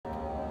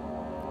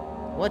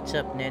What's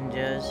up,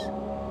 ninjas?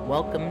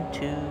 Welcome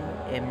to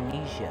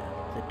Amnesia,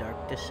 the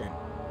Dark Descent.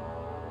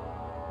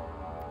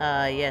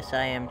 Yes,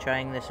 I am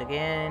trying this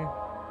again.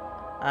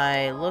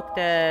 I looked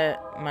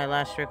at my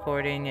last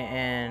recording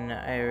and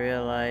I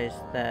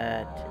realized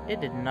that it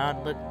did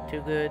not look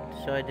too good,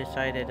 so I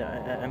decided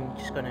I'm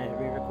just gonna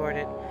re-record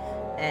it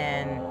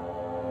and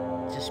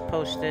just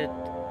post it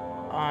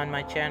on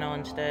my channel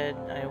instead.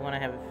 I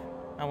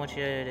want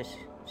you to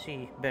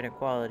see better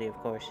quality, of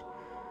course.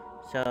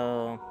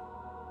 So,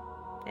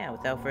 yeah,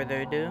 without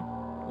further ado,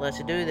 let's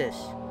do this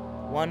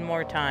one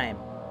more time.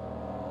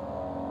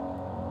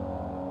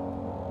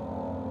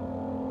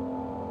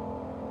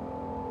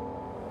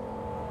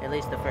 At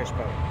least the first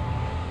part.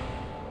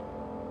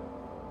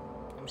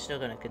 I'm still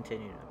gonna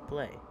continue to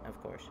play,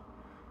 of course.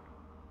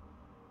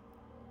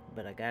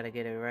 But I gotta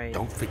get it right.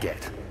 Don't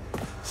forget,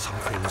 some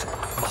things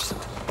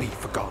mustn't be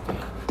forgotten.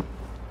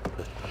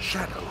 The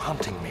shadow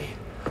hunting me.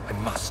 I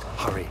must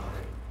hurry.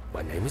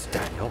 My name is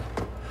Daniel.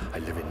 I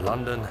live in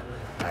London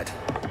at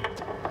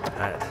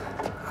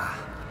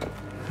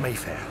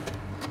Mayfair.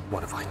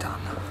 What have I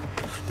done?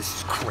 This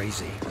is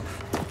crazy.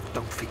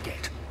 Don't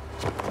forget.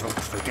 Don't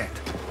forget.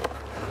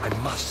 I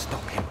must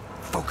stop him.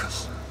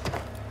 Focus.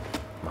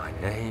 My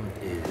name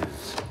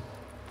is...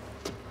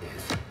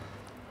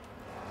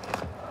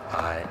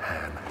 I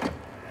am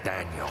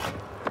Daniel.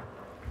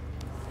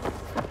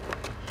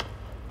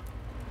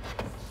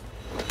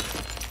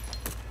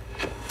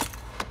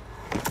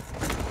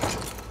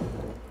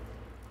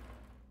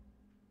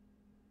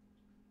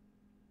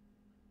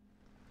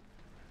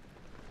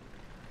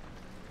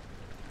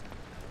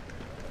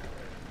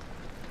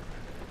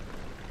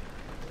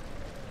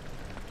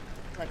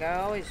 Like,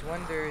 I always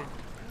wondered,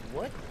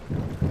 what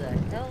the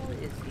hell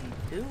is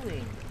he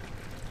doing?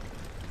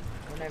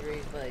 Whenever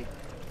he's like,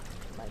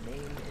 my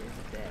name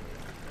is dead.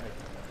 Like,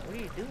 what are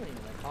you doing?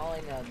 Like,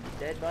 hauling a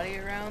dead body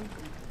around?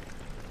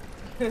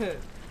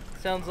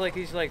 Sounds like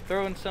he's like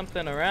throwing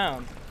something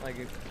around. Like,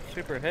 it's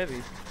super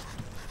heavy.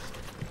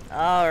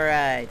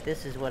 Alright,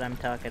 this is what I'm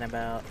talking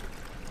about.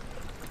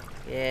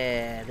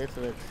 Yeah, this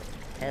looks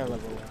hell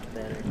of a lot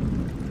better.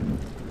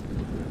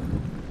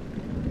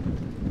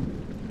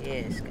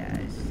 Yes,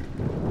 guys.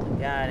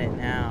 Got it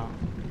now.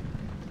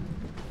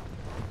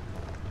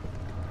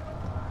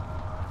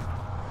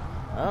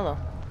 Hello.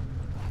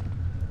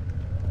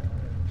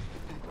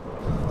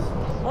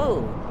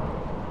 Oh.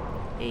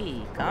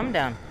 Hey, calm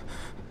down.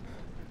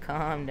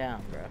 Calm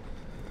down, bro.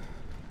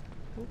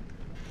 Oop.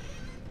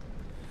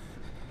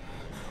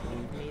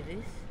 Give me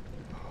this.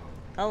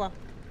 Hello.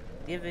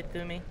 Give it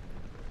to me.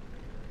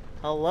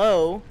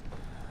 Hello?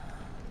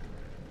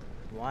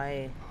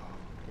 Why?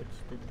 What's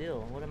the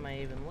deal? What am I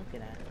even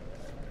looking at?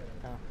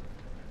 Oh.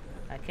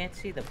 I can't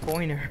see the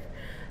pointer.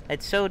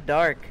 It's so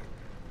dark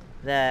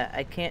that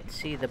I can't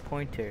see the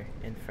pointer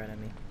in front of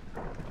me.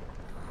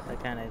 So I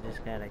kind of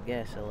just gotta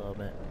guess a little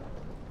bit.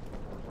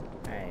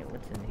 Alright,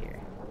 what's in here?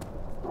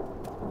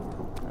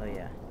 Oh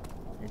yeah,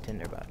 a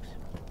tinderbox.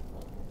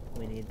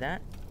 We need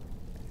that.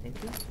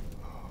 Thank you.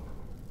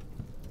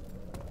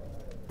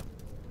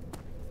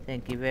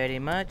 Thank you very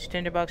much.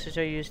 Tinderboxes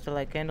are used to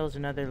light candles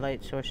and other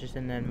light sources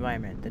in the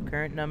environment. The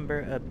current number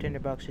of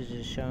tinderboxes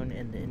is shown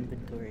in the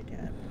inventory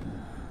tab.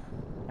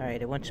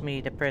 Alright, it wants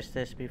me to press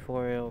this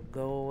before it'll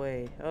go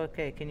away.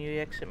 Okay, can you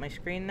exit my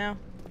screen now?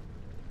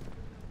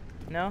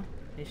 No?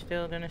 You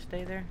still gonna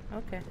stay there?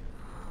 Okay.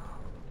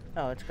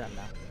 Oh, it's gone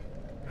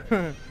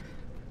now.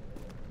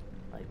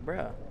 Like,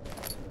 bruh,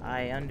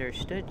 I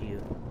understood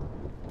you.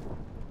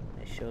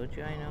 I showed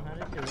you I know how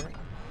to do it.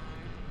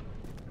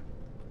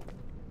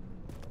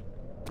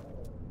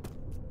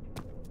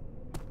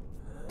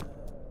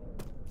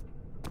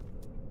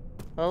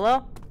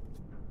 Hello?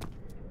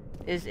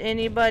 Is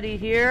anybody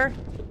here?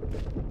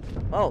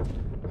 Oh.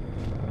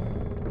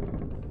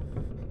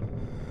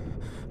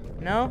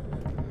 No?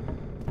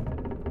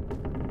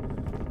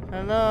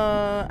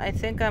 Hello? I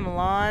think I'm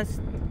lost.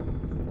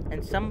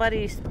 And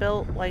somebody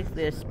spilled like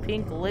this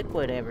pink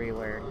liquid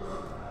everywhere.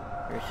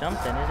 Or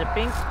something. Is it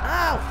pink?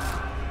 Ow!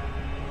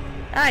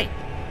 Hey!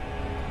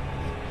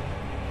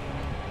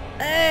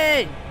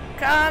 Hey!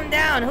 Calm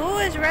down. Who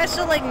is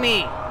wrestling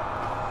me?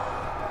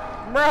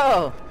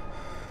 Bro!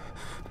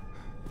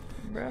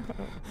 Bro.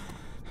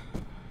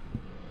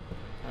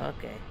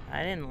 Okay,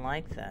 I didn't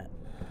like that.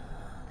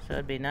 So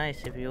it'd be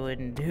nice if you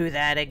wouldn't do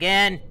that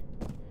again.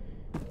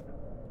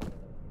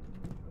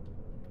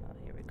 Oh,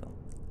 here we go.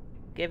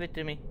 Give it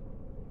to me.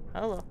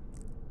 Hello.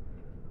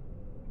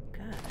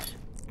 Gosh,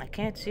 I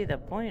can't see the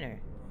pointer.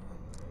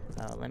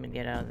 Oh, let me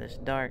get out of this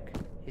dark.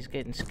 He's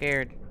getting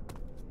scared.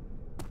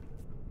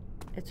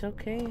 It's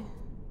okay.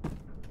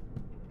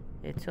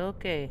 It's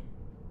okay.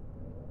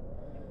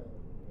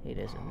 He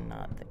does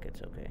not think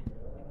it's okay.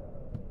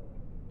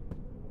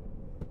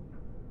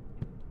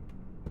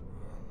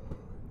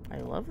 I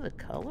love the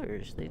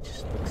colors. They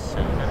just look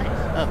so nice.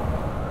 Oh.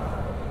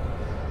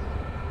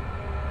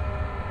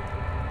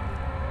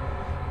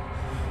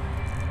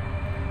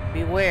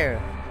 Beware.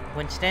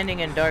 When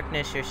standing in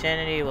darkness, your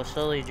sanity will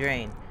slowly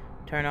drain.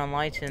 Turn on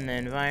lights in the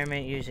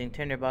environment using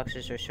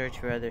tinderboxes or search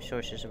for other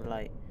sources of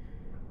light.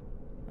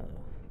 Oh.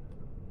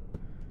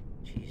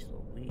 Jeez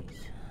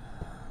Louise.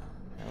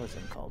 That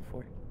wasn't called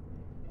for.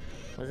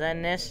 Was that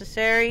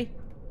necessary?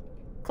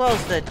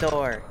 Close the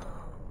door!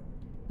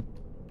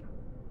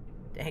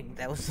 Dang,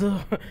 that was so...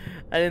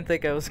 I didn't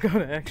think I was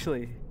gonna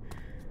actually...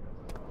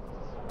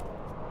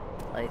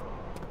 like,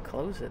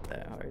 close it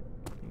that hard.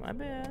 My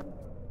bad.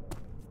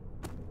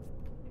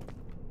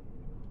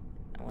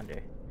 I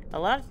wonder. A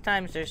lot of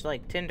times there's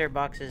like tinder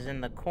boxes in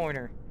the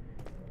corner.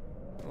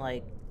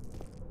 Like,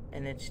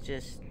 and it's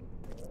just...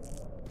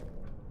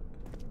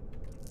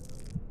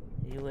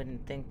 you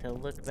wouldn't think to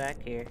look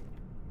back here.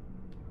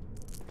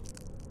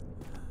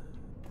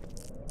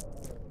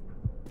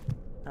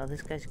 Oh,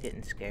 this guy's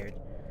getting scared.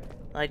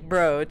 Like,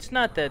 bro, it's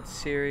not that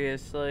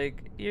serious.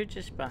 Like, you're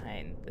just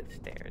behind the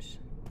stairs.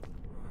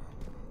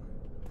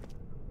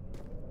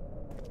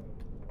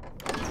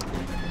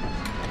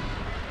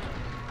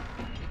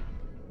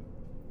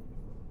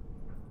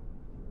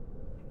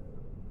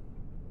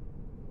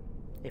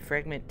 A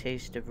fragrant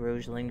taste of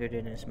rose lingered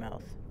in his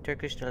mouth.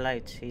 Turkish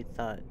delights, he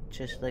thought,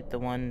 just like the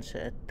ones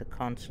at the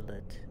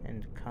consulate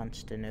in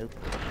Constantinople.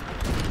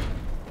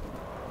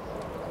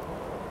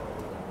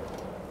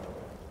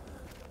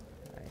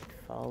 Alright,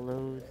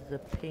 follow the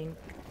pink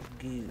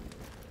goo.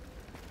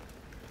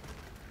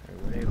 Or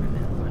whatever the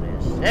hell it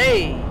is.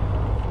 Hey!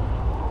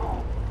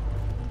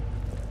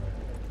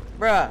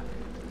 Bruh!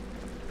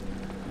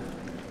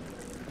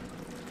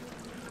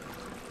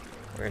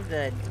 Where'd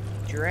the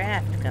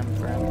draft come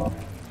from?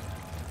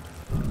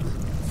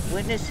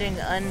 Witnessing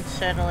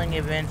unsettling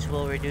events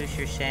will reduce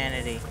your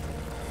sanity.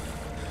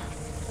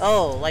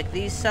 Oh, like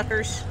these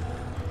suckers?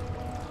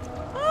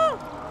 Oh!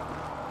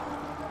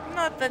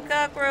 Not the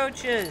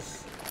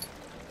cockroaches!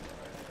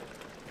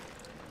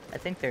 I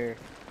think they're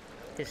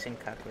hissing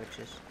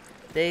cockroaches.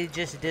 They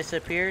just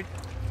disappeared?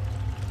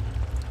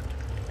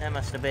 That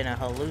must have been a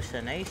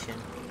hallucination.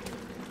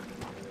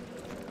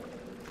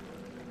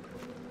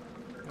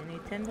 Any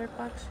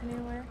tinderbox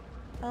anywhere?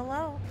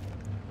 Hello?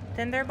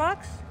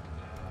 Tinderbox?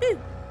 Boo!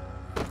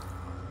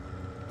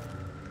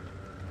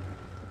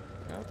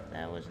 Nope,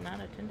 that was not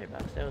a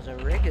tinderbox. That was a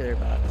regular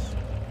box.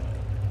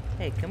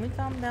 Hey, can we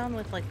calm down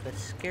with like the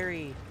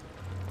scary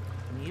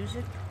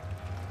music?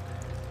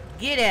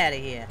 Get out of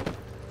here!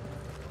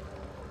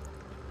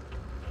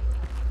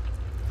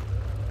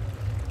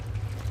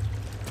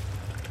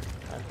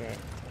 Okay.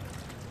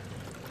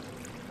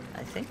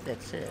 I think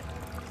that's it.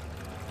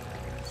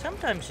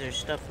 Sometimes there's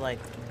stuff like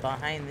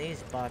behind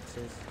these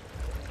boxes.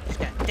 Just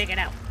gotta dig it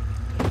out.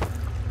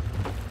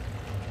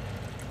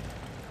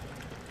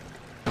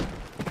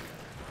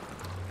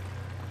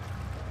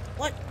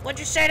 What'd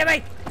you say to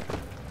me?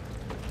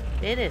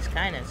 It is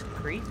kind of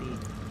creepy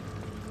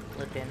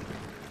looking.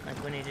 Like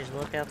when you just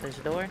look out this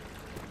door.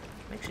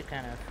 Makes you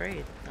kind of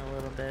afraid a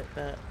little bit,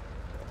 but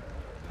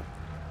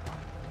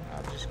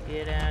I'll just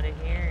get out of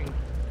here and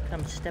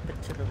come step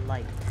into the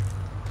light.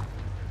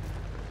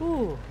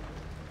 Ooh.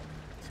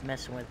 It's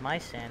messing with my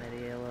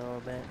sanity a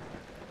little bit.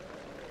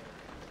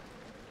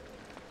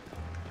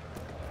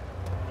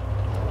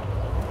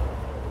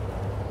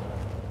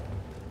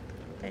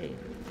 Hey.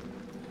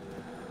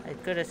 I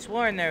could have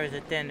sworn there was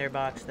a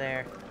tinderbox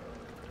there.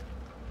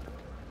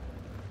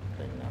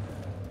 But no.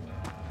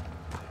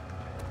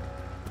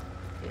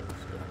 Okay,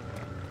 let's go in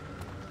here.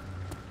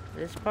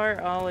 This part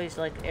always,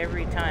 like,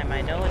 every time,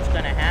 I know it's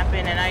gonna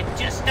happen, and I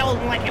just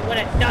don't like it when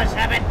it does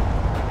happen.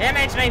 It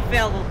makes me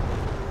feel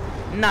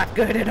not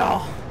good at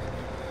all.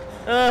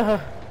 Ugh.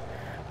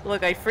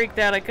 Look, I freaked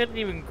out. I couldn't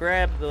even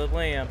grab the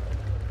lamp.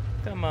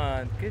 Come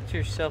on, get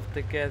yourself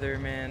together,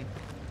 man.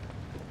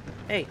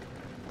 Hey.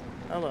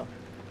 Hello.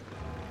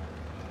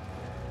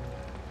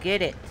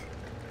 Get it.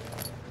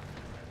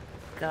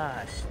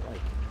 Gosh,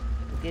 like,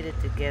 get it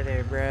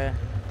together, bruh.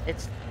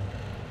 It's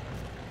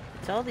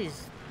all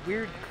these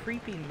weird,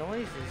 creepy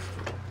noises.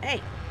 Hey!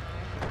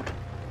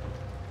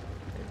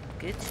 It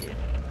gets you.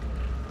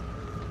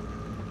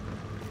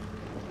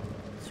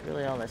 It's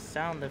really all the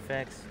sound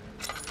effects.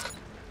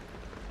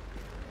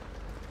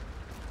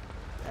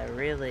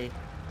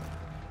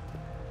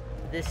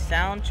 This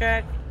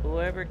soundtrack,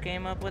 whoever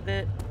came up with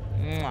it,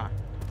 mwah.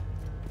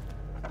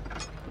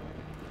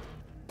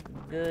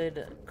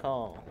 Good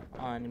call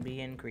on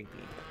being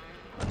creepy.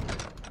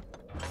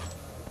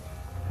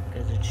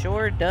 Because it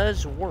sure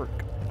does work.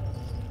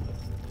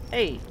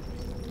 Hey,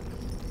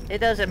 it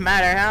doesn't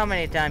matter how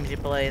many times you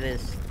play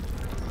this.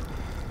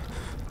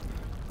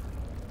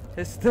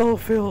 It still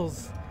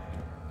feels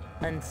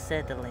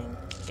unsettling.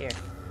 Here,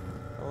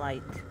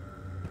 light.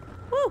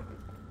 Woo!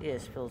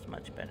 Yes, feels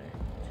much better.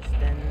 Just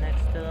stand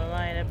next to the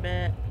light a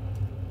bit.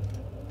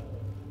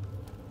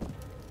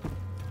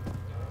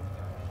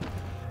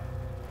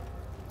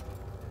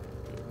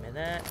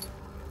 That.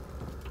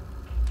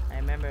 I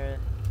remember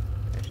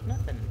there's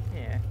nothing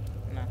here.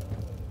 No.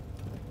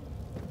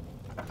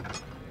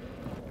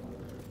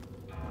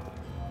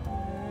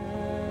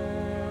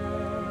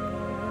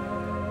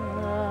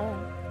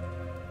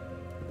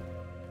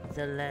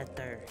 the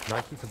letter.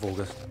 19th of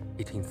August,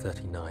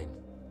 1839.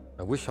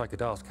 I wish I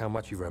could ask how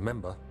much you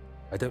remember.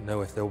 I don't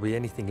know if there will be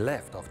anything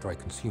left after I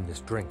consume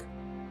this drink.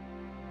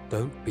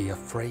 Don't be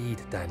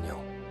afraid,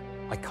 Daniel.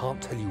 I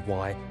can't tell you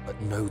why, but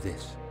know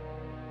this.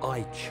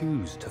 I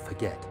choose to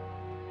forget.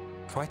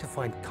 Try to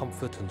find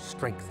comfort and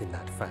strength in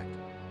that fact.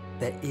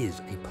 There is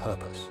a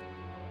purpose.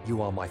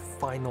 You are my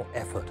final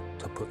effort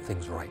to put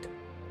things right.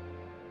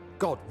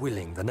 God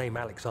willing, the name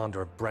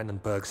Alexander of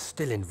Brandenburg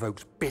still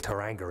invokes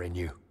bitter anger in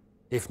you.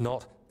 If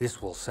not,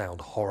 this will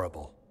sound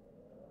horrible.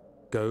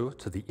 Go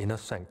to the inner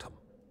sanctum,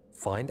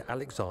 find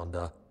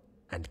Alexander,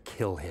 and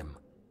kill him.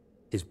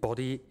 His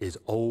body is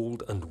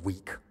old and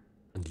weak,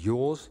 and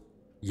yours,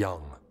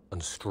 young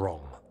and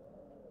strong.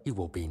 He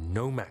will be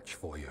no match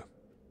for you.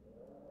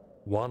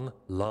 One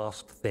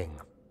last thing.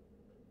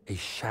 A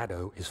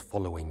shadow is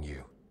following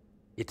you.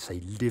 It's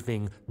a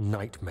living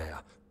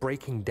nightmare,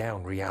 breaking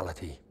down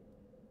reality.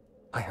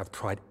 I have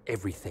tried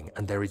everything,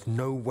 and there is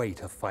no way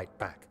to fight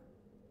back.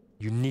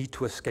 You need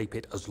to escape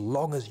it as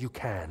long as you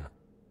can.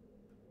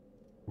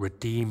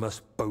 Redeem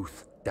us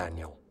both,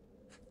 Daniel.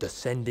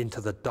 Descend into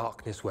the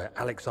darkness where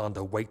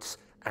Alexander waits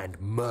and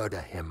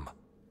murder him.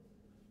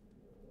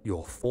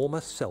 Your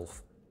former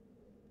self,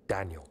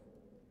 Daniel.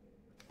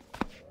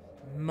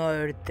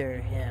 Murder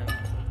him.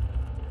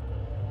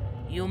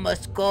 You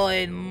must go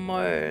and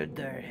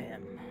murder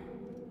him.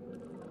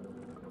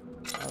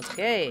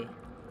 Okay.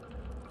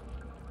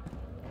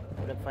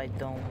 What if I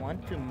don't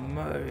want to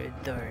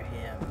murder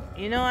him?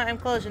 You know what? I'm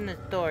closing this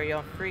door.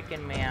 You're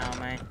freaking me out,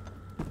 man.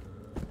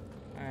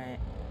 Alright.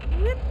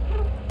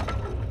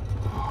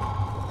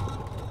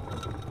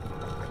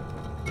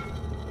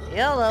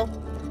 Hello.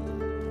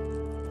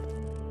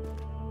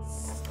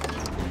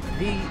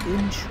 The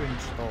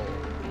entrance hall.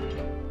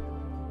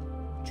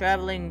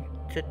 Traveling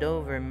to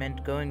Dover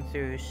meant going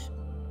through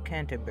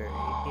Canterbury.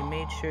 He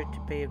made sure to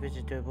pay a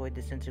visit to avoid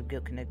the sense of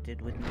guilt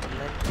connected with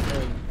neglect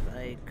of...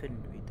 I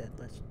couldn't read that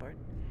last part.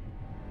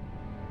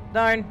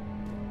 Darn!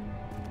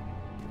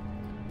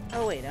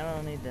 Oh wait, I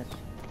don't need this.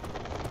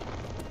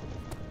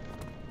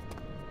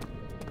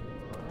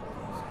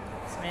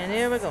 And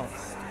here we go.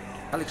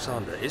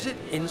 Alexander, is it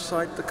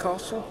inside the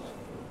castle?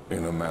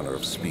 In a manner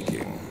of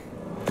speaking.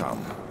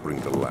 Come, bring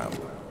the lamp.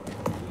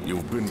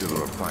 You've been to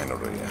the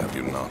refinery, have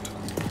you not?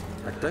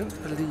 I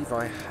don't believe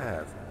I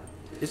have.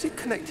 Is it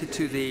connected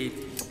to the...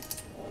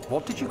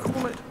 what did you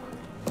call it?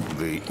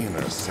 The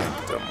inner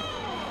sanctum.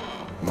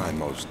 My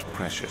most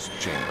precious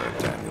chamber,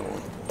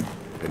 Daniel.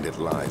 And it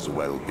lies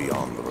well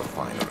beyond the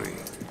refinery.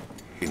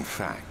 In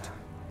fact,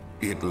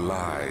 it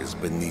lies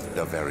beneath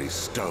the very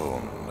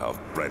stone of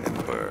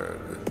Brandenburg.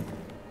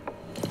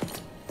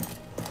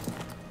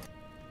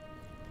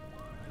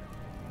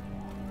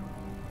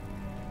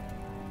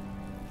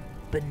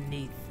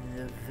 Beneath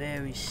the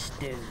very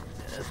stone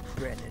of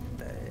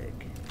Brandenburg.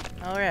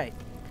 Alright.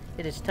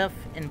 It is tough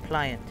and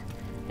pliant.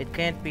 It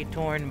can't be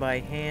torn by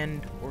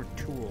hand or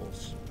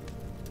tools.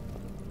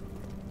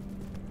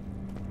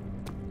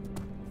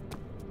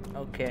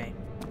 Okay.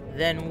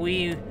 Then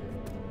we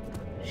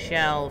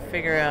shall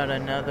figure out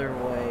another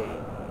way.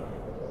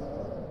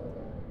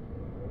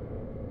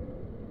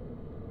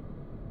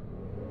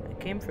 I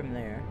came from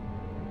there.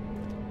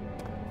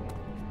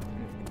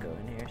 I'm gonna go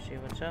in here, see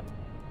what's up.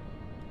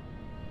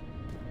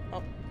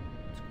 Oh,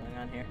 what's going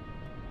on here?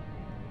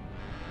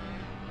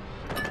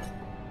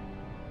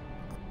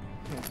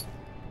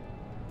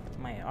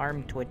 My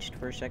arm twitched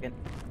for a second.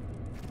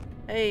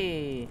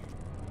 Hey!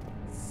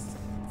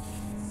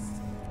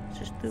 It's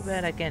just too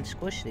bad I can't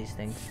squish these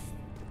things.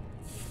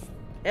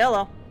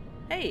 Hello!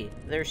 Hey,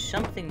 there's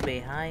something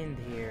behind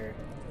here.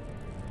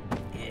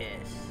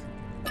 Yes.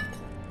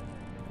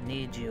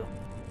 Need you.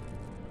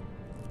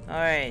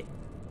 Alright.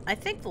 I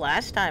think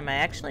last time I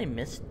actually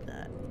missed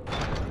that.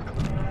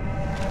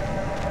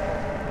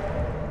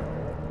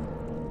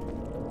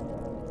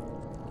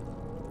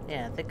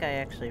 Yeah, I think I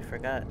actually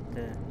forgot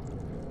to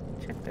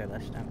check there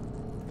last time.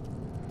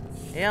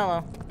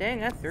 Hello.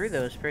 Dang, I threw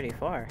those pretty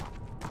far.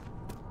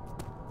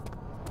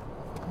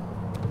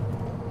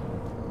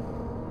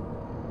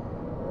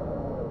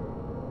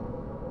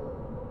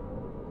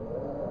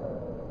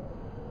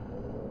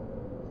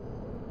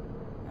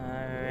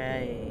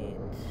 Alright.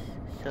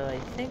 So I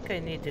think I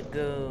need to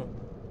go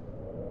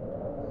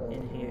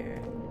in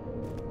here.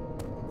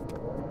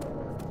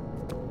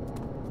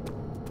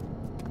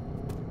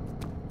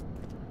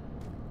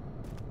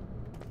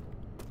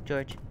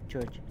 George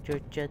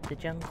at the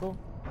jungle?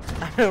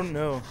 I don't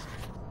know.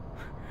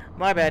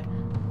 My bad.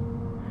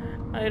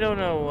 I don't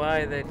know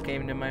why that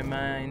came to my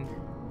mind.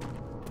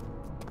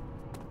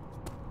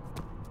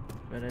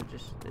 But it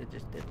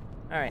just did.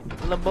 Alright,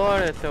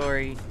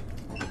 laboratory.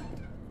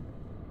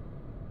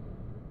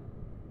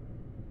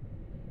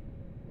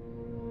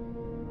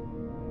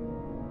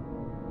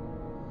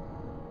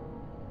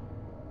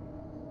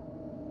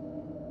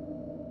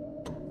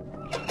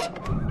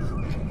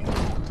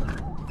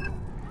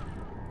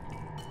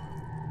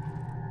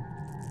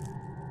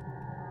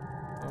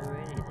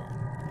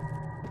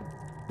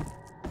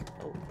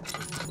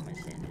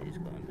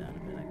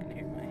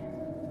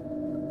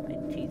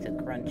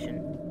 attention.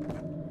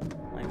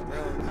 Like,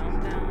 bro,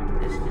 calm down.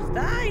 It's just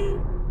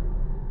dying.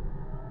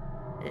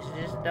 It's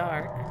just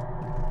dark.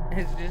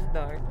 It's just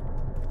dark.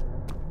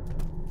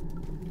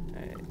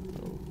 Alright,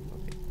 oh,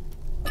 okay.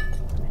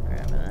 Let me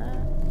grab that.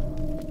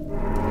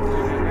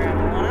 Let me grab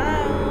one of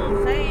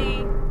those.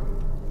 Hey!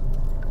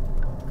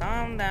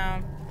 Calm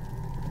down.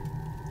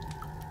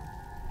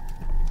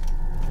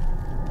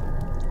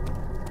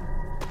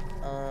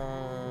 I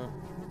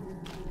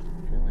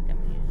feel like I'm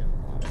using a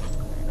lot of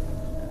stuff.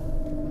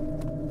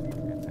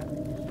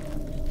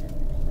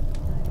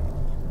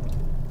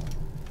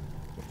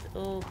 It's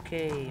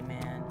okay,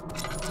 man.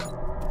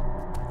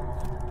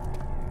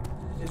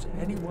 Is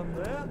anyone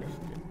there? This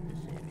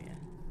area.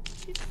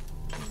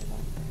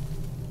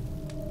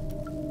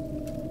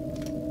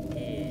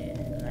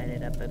 Yeah, light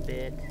it up a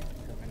bit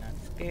so we're not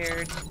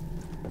scared.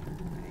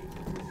 Alright,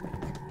 let's go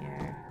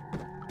here.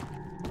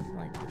 Let's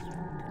light this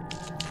one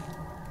too.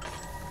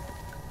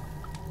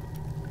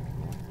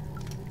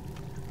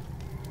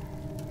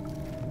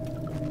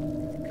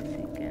 I can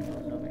see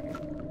candles over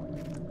here.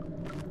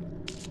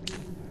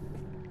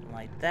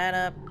 Light that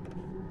up.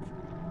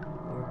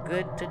 We're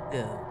good to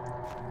go.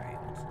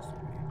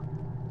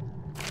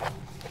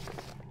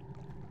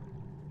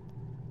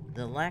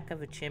 The lack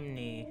of a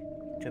chimney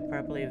to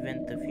properly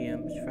vent the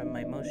fumes from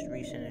my most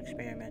recent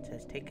experiments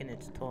has taken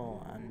its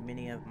toll on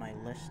many of my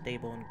less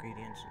stable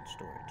ingredients in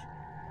storage.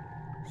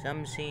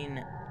 Some seem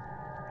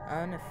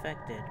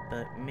unaffected,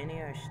 but many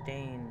are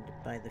stained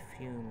by the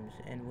fumes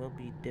and will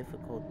be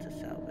difficult to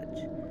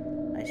salvage.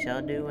 I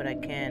shall do what I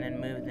can and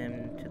move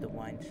them to the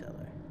wine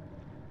cellar.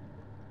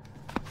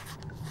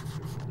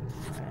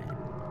 Alright.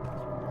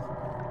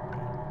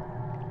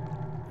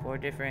 4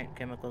 different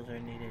chemicals are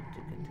needed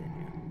to continue.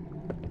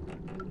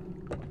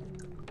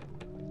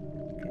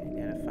 Okay,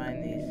 gotta find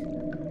these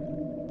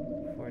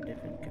 4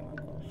 different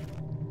chemicals.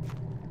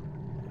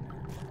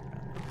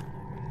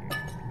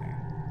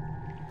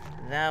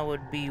 That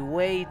would be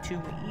way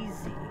too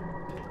easy.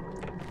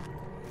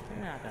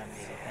 You're not gonna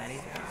make it that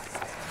easy.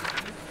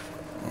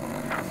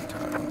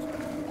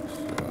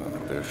 So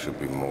there should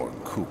be more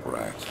coop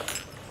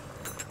rats.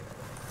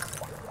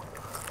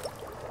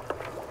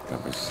 Let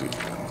me see.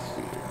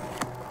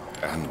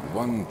 And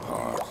 1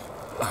 part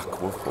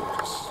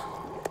aquafortis.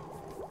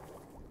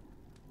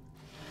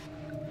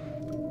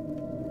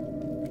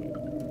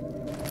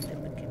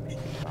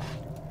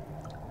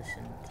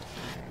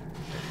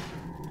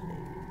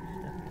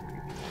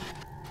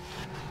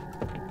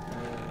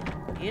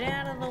 Get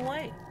out of the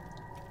way.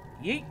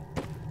 Yeet.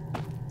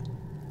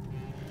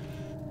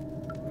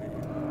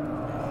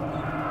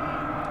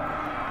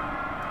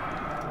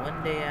 One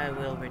day I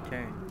will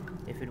return.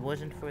 If it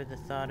wasn't for the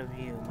thought of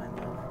you, my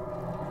love,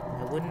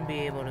 I wouldn't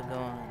be able to go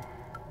on.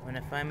 When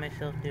I find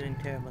myself doing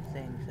terrible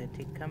things, I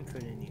take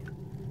comfort in you.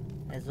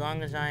 As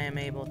long as I am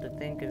able to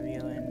think of you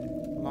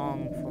and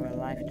long for a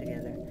life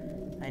together,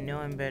 I know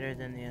I'm better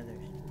than the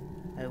others.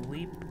 I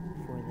weep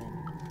for them.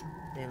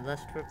 They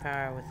lust for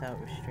power without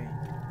restraint,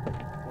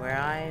 where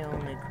I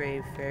only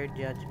crave fair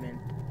judgment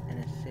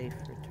and a safe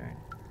return.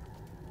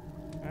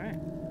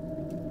 Alright.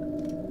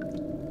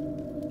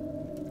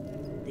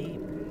 It's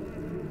deep.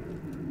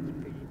 It's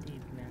pretty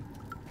deep, man.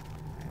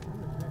 Alright,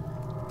 what is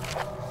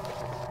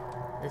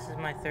this? This is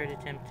my 3rd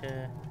attempt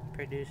to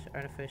produce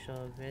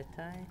artificial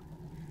vitae,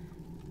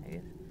 I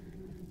guess.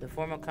 The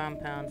formal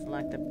compounds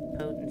lack the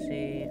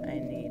potency I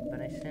need,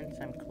 but I sense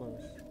I'm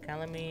close.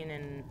 Calamine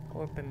and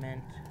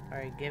orpiment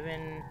are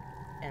given,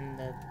 and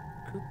the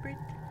cuprit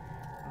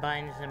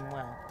binds them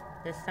well.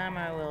 This time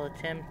I will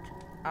attempt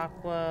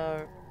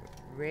aqua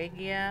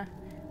regia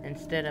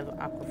instead of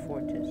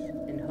aquafortis,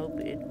 and hope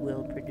it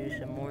will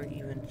produce a more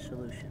even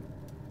solution.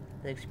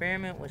 The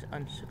experiment was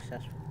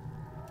unsuccessful.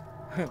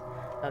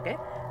 Okay,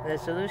 the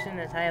solution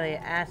is highly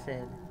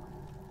acid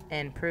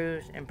and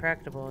proves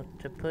impractical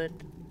to put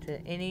to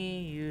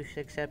any use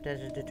except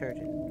as a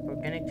detergent.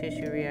 Organic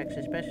tissue reacts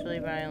especially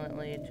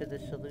violently to the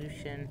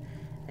solution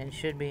and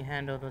should be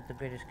handled with the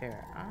greatest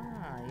care.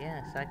 Ah,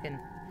 yes, I can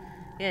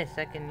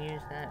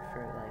use that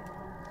for, like,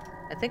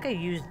 I think I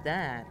used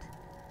that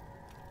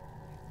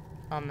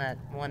on that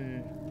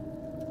one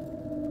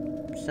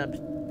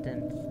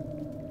substance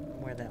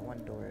where that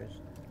one door is.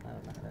 I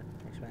don't know how to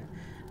explain it.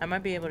 I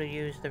might be able to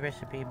use the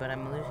recipe, but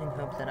I'm losing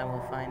hope that I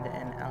will find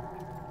an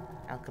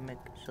alchemic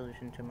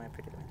solution to my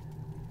predicament.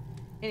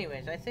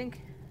 Anyways, I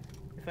think,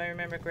 if I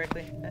remember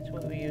correctly, that's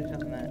what we use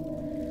on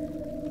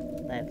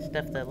that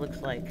stuff that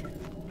looks like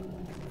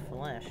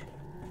flesh.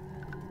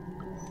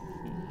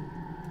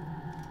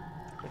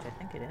 Which I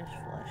think it is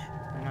flesh.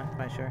 I'm not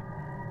quite sure.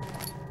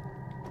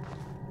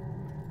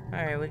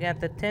 Alright, we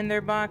got the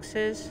tinder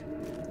boxes.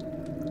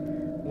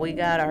 We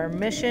got our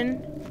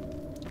mission.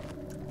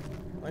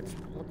 Let's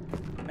look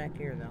back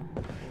here, though.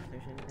 See if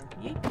there's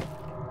anything. Yeet.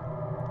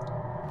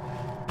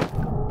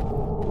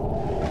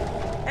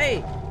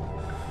 Hey!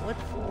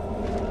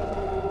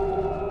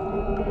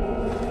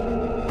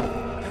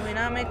 Can we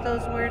not make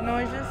those weird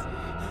noises?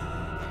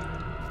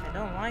 I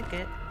don't like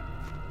it.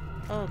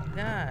 Oh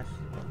gosh.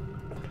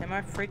 Am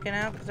I freaking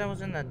out because I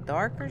was in the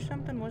dark or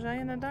something? Was I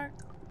in the dark?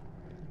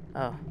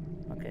 Oh,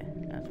 okay.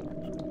 That's what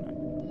was going on.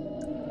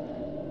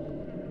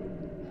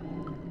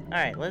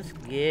 Alright, let's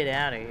get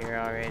out of here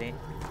already.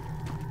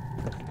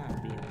 I'm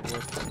not being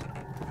whooped.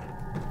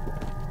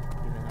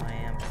 Even though I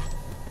am.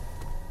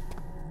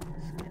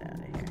 Let's get out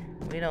of here.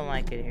 We don't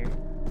like it here.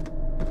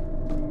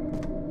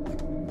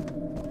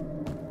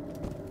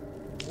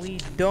 We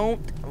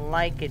don't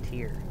like it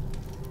here.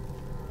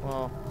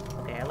 Well,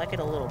 okay, I like it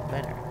a little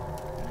better.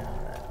 No,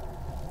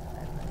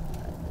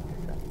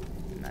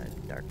 that's not as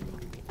dark for me.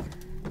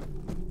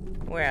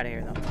 We're out of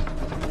here, though.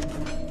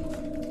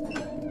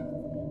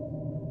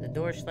 The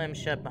door slammed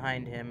shut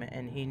behind him,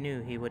 and he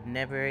knew he would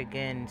never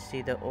again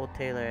see the old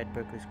tailor at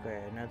Berkeley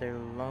Square. Another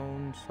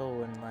lone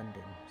soul in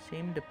London.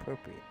 Seemed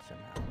appropriate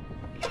somehow.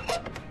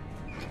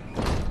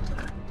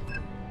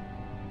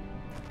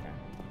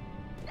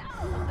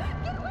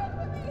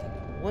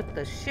 What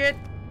the shit?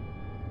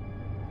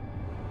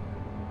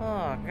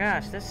 Oh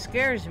gosh, this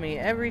scares me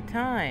every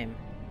time.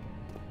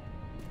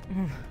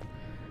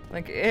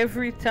 Like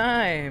every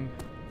time.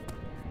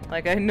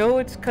 Like I know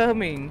it's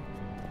coming.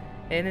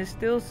 And it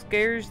still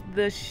scares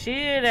the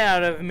shit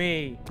out of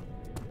me.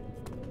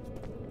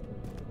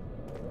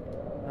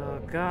 Oh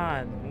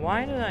god,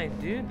 why did I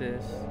do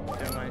this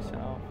to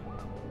myself?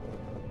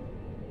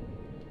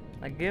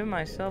 I give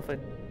myself a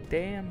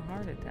damn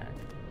heart attack.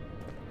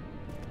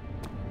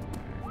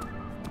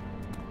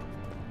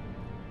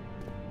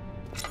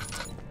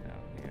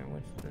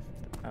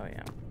 Oh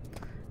yeah.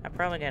 I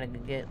probably gotta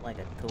get like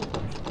a tool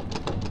or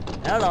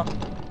something. Hello.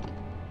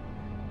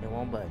 It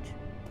won't budge.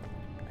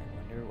 I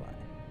wonder why.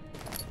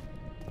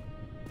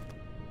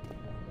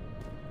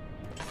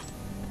 If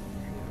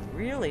you're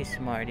really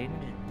smart, you can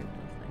just rip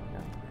those things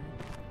out,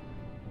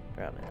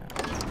 right? Probably not.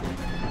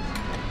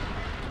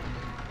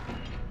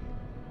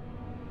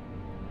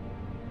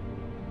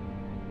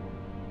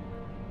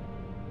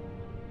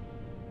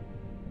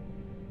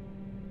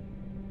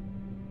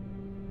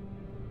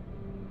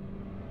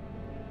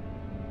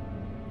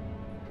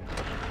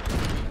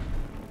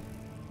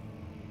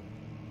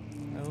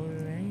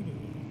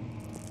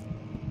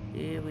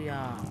 Here we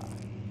are.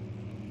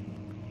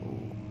 Oh,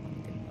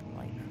 I'm getting the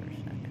light for a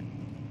second.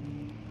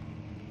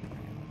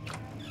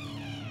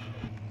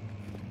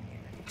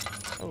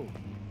 Oh.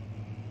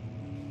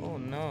 Oh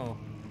no.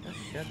 Let's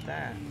shut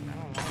that. I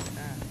don't like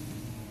that.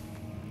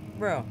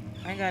 Bro,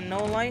 I ain't got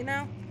no light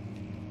now?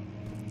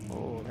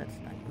 Oh, that's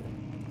not good.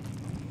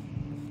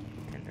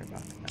 Let's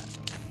tinderbox that.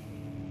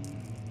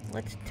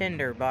 Let's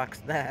tinderbox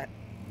that.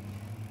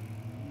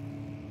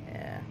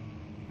 Yeah.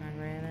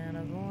 I ran out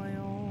of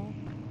oil.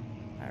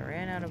 I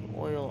ran out of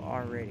oil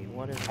already.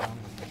 What is wrong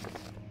with this?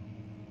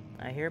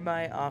 I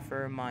hereby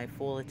offer my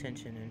full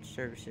attention and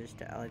services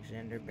to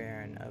Alexander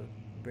Baron of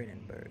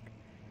Brinnenburg.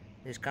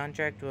 This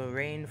contract will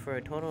reign for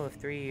a total of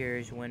 3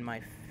 years when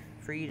my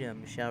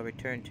freedom shall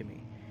return to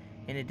me.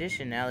 In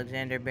addition,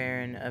 Alexander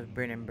Baron of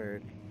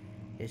Brinnenburg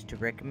is to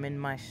recommend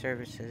my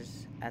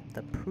services at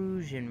the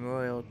Prussian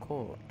royal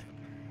court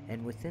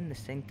and within the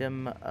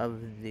sanctum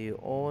of the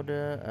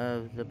Order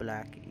of the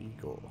Black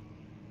Eagle.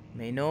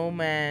 May no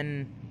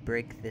man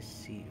break this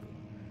seal.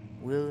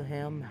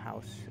 Wilhelm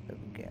House of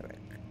Garrick.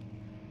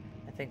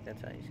 I think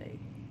that's how you say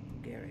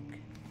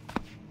Garrick.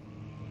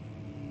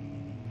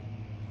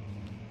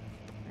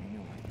 I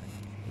know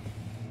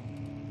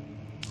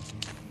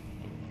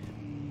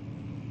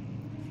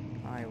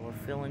Alright, we're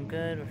feeling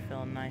good. We're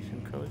feeling nice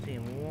and cozy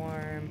and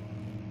warm.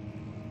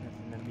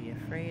 Nothing to be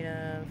afraid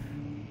of.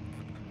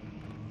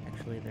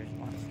 Actually, there's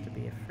lots to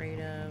be afraid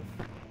of.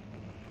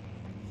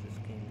 This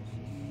game is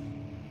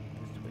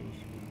just what you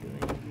should be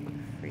doing.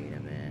 Be afraid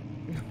of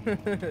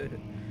it.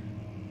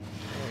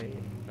 Hey,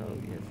 oh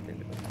yes,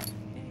 think about it.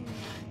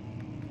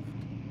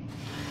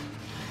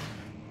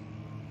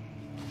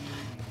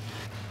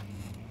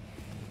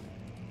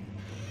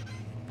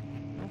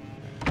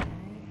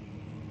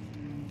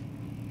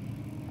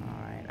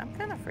 Alright, I'm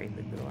kind of afraid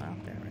to go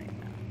out there right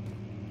now.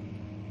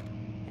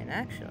 And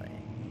actually,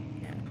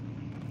 yeah,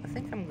 I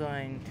think I'm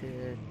going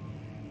to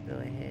go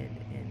ahead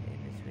and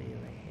end this video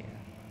right here.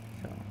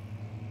 So,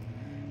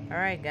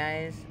 alright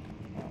guys.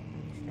 Well,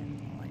 let me stand in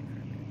the light for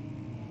a minute.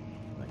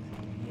 Let's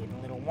get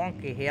a little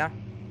wonky here.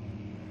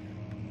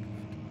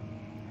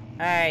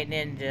 Alright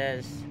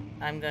ninjas,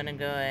 I'm gonna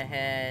go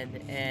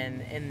ahead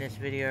and end this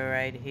video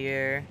right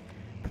here.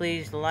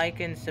 Please like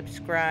and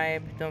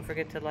subscribe. Don't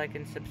forget to like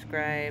and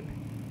subscribe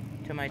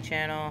to my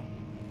channel.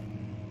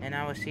 And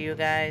I will see you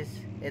guys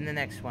in the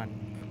next one.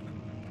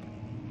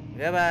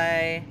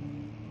 Goodbye.